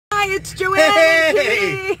Hi, it's JoAnn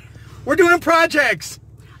and Pete. We're doing projects.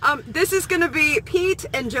 This is going to be Pete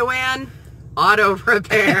and JoAnn Auto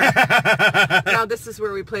Repair. Now this is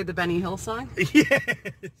where we played the Benny Hill song. Yes.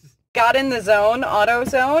 Got in the zone. Auto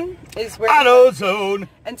zone is where. Auto zone.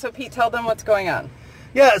 And so Pete, tell them what's going on.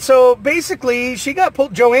 Yeah, so basically she got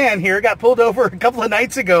pulled, JoAnn here got pulled over a couple of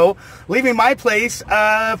nights ago, leaving my place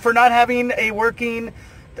for not having a working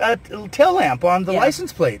tail lamp on the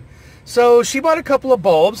license plate. So she bought a couple of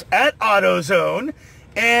bulbs at AutoZone,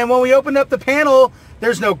 and when we opened up the panel,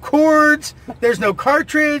 there's no cords, there's no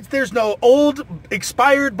cartridge, there's no old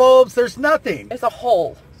expired bulbs, there's nothing. It's a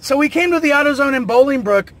hole. So we came to the AutoZone in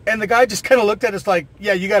Bolingbrook, and the guy just kind of looked at us like,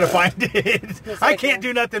 yeah, you got to find it. I can't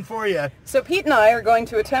do nothing for you. So Pete and I are going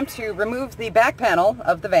to attempt to remove the back panel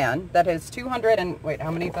of the van that has 200 and, wait, how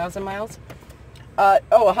many thousand miles?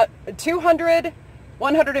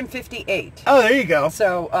 158. Oh, there you go.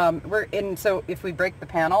 So we're in. So if we break the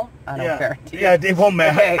panel, I don't care. Yeah, it won't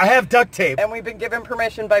matter. Okay. I have duct tape, and we've been given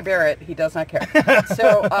permission by Barrett. He does not care.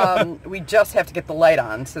 So we just have to get the light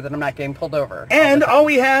on so that I'm not getting pulled over. And all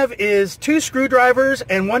we have is 2 screwdrivers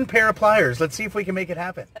and 1 pair of pliers. Let's see if we can make it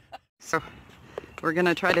happen. So we're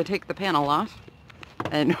gonna try to take the panel off,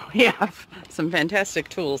 and we have some fantastic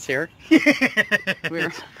tools here.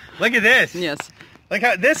 Look at this. Yes. Like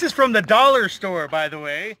how this is from the dollar store, by the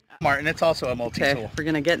way. Martin, it's also a multi-tool. Okay, we're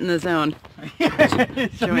gonna get in the zone.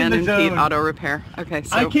 JoAnn and Pete Auto Repair. Okay,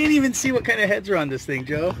 so I can't even see what kind of heads are on this thing,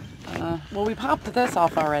 Joe. Well, we popped this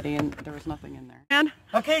off already, and there was nothing in there.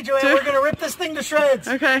 Okay, JoAnn, we're gonna rip this thing to shreds.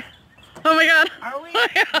 Okay. Oh my God. Are we?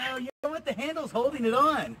 No, you know what? The handle's holding it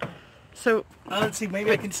on. So let's see.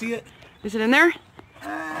 Maybe I can see it. Is it in there?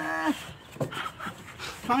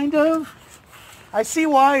 Kind of. I see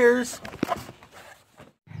wires.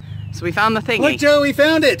 So we found the thingy. Look, Joe, we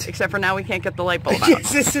found it. Except for now we can't get the light bulb out.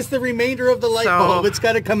 Yes, this is the remainder of the light bulb. It's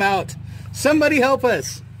got to come out. Somebody help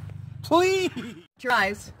us. Please.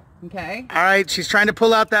 Tries. Okay. All right, she's trying to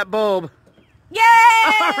pull out that bulb. Yay!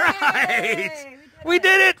 All right. We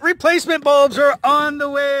did it. Replacement bulbs are on the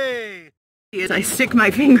way. I stick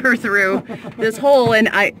my finger through this hole, and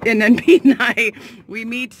then Pete and I we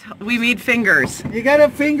meet fingers. You gotta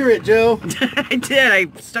finger it, Joe. I did. I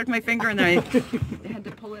stuck my finger and then I had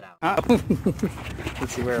to pull it out.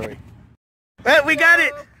 Let's see, where are we? We got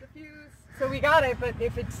it. The fuse. So we got it, but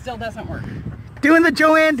if it still doesn't work, doing the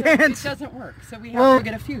JoAnn dance. It doesn't work, so we have to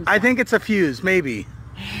get a fuse. I think it's a fuse, maybe.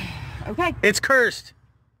 Okay. It's cursed.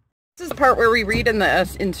 This is the part where we read in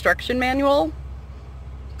the instruction manual.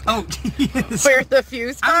 Oh, yes. Where the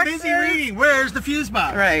fuse box I'm busy reading. Where's the fuse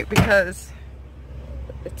box? Right, because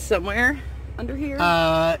it's somewhere under here.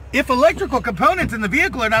 If electrical components in the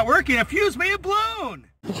vehicle are not working, a fuse may have blown.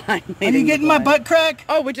 Are you getting my butt crack?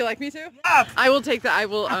 Oh, would you like me to? Yeah. I will take that. I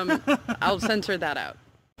will, I'll censor that out.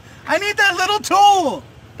 I need that little tool.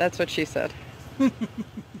 That's what she said.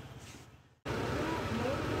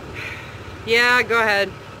 Yeah, go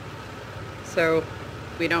ahead. So,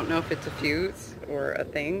 we don't know if it's a fuse or a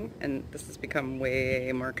thing, and this has become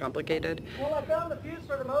way more complicated. Well, I found the fuse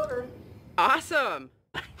for the motor. Awesome!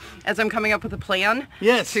 As I'm coming up with a plan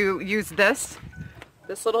to use this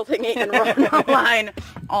little thingy and run a line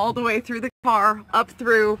all the way through the car, up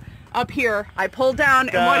here. I pulled down,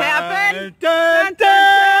 and what happened? Dun,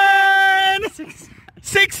 dun, dun.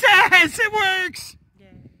 Success! It works!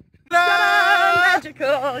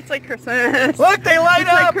 Magical! It's like Christmas. Look, they light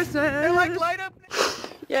up! Like Christmas. They light up!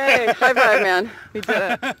 Yay! High five, man. We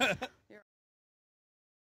did it.